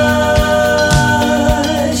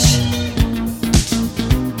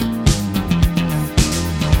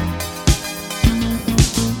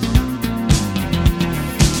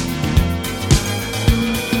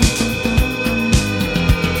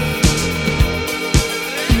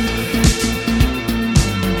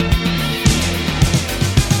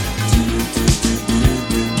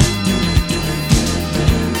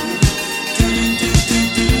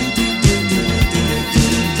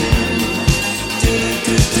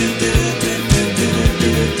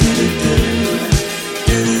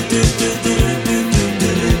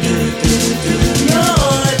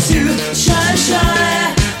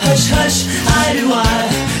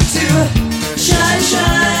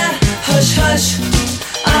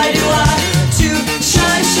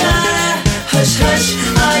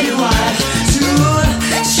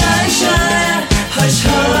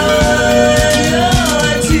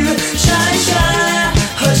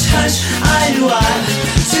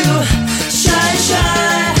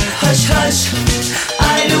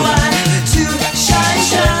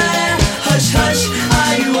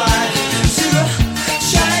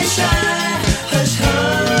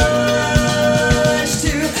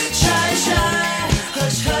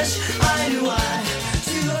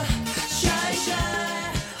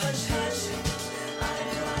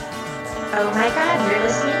 Oh my god, you're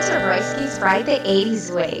listening to Royski's Ride the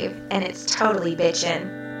 80s Wave, and it's totally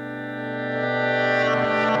bitchin'.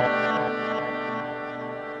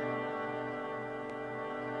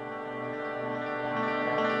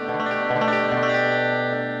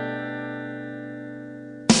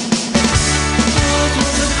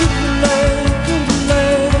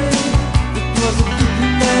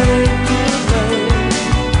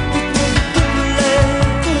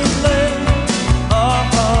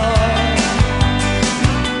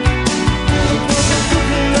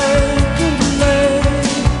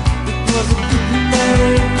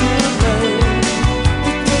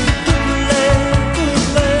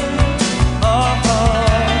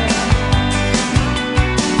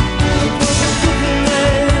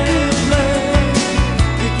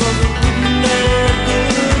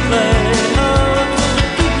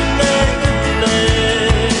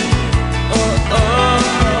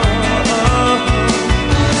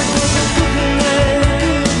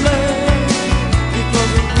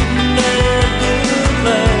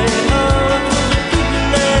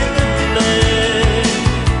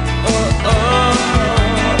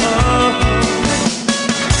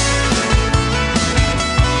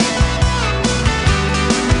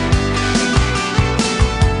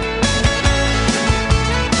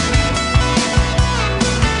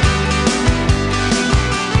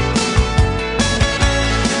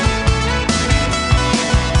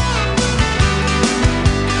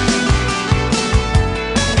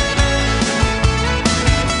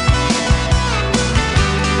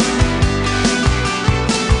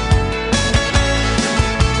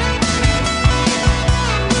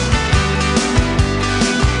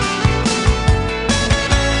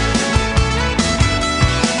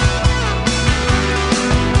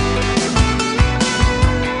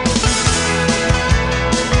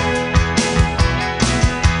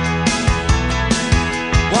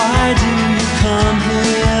 Why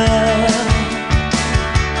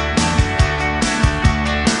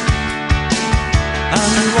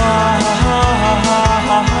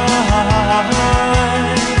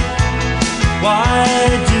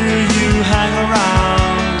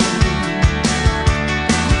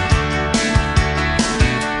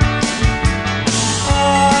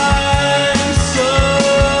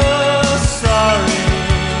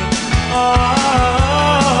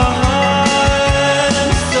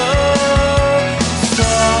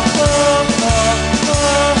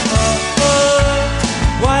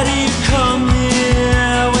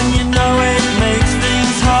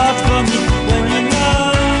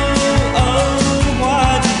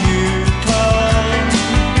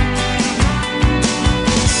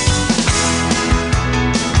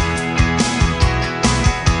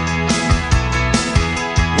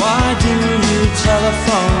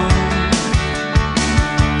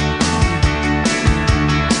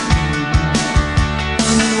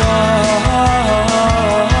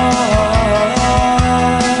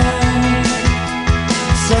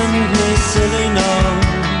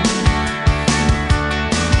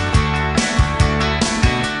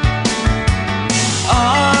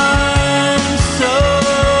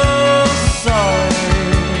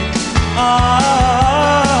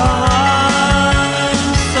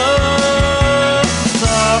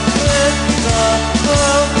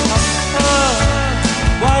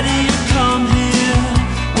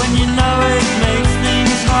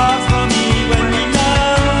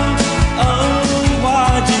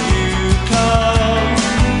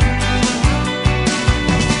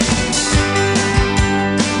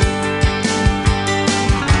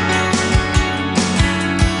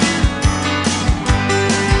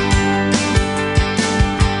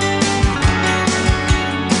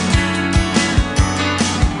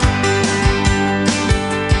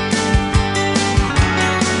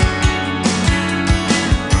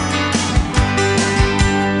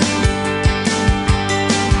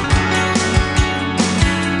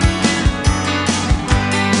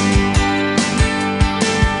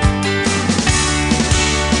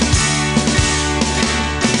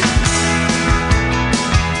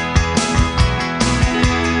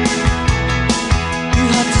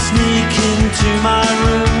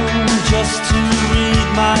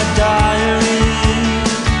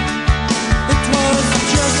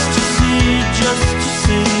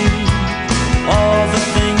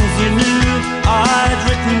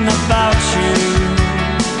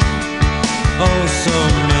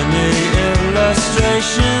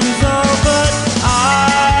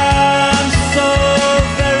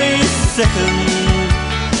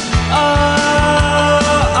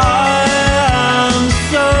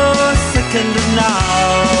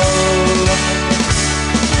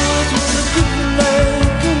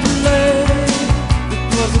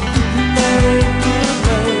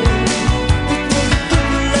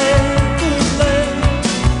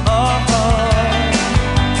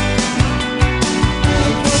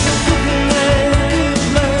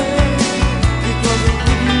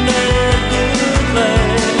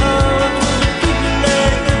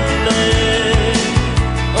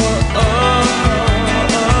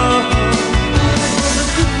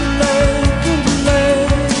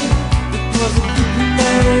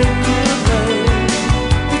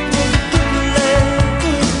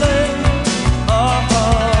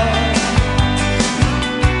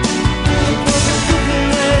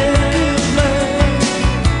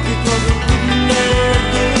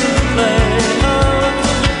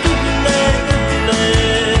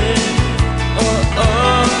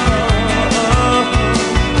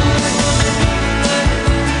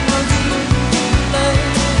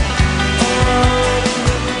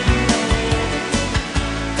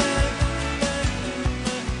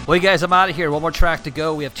Well, you guys, I'm out of here. One more track to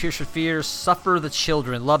go. We have Tears for Fears, Suffer the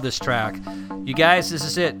Children. Love this track. You guys, this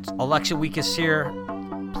is it. Election week is here.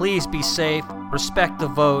 Please be safe, respect the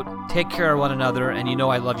vote, take care of one another, and you know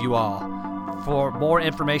I love you all. For more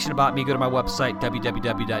information about me, go to my website,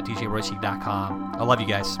 www.djroyski.com. I love you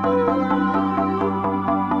guys.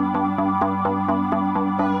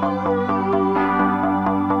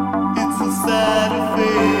 It's a sad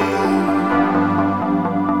affair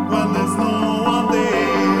when there's no one there.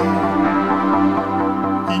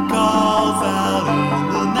 He calls out in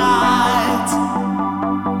the night,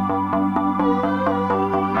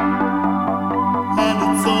 and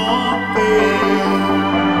it's so unfair.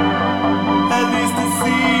 At least it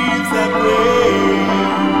seems that way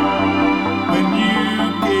when you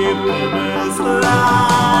give him his life.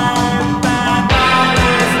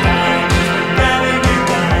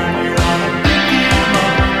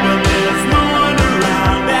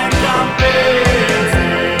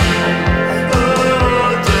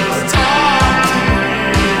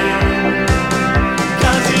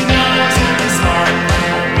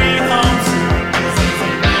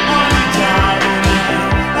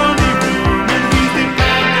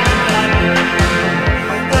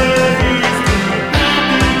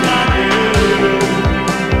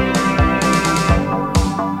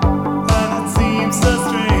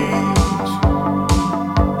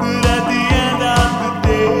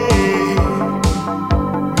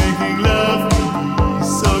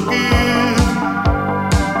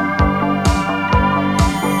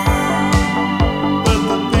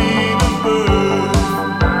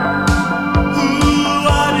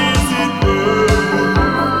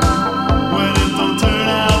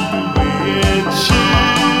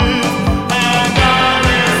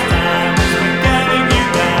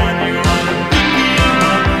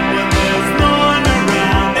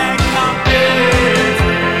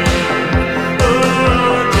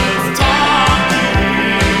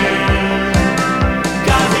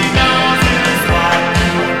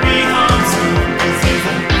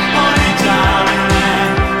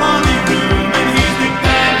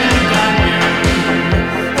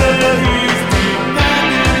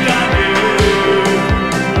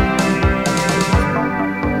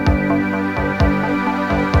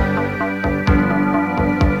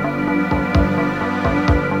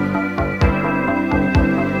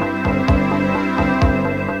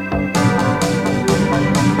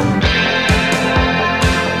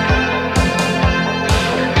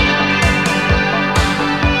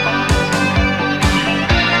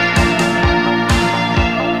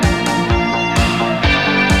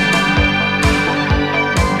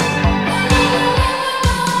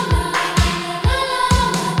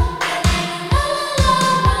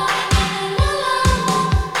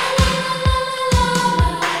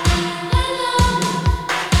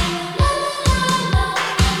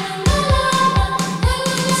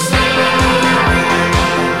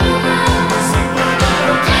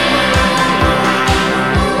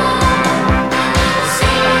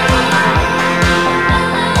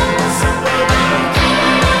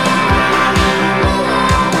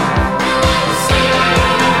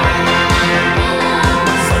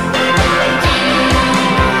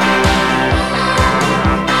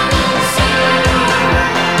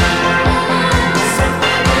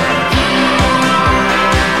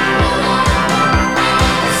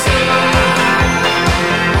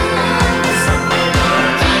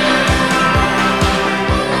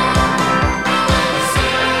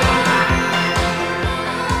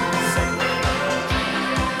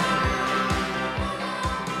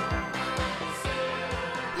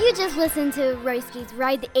 You just listened to Royski's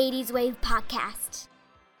Ride the 80s Wave podcast.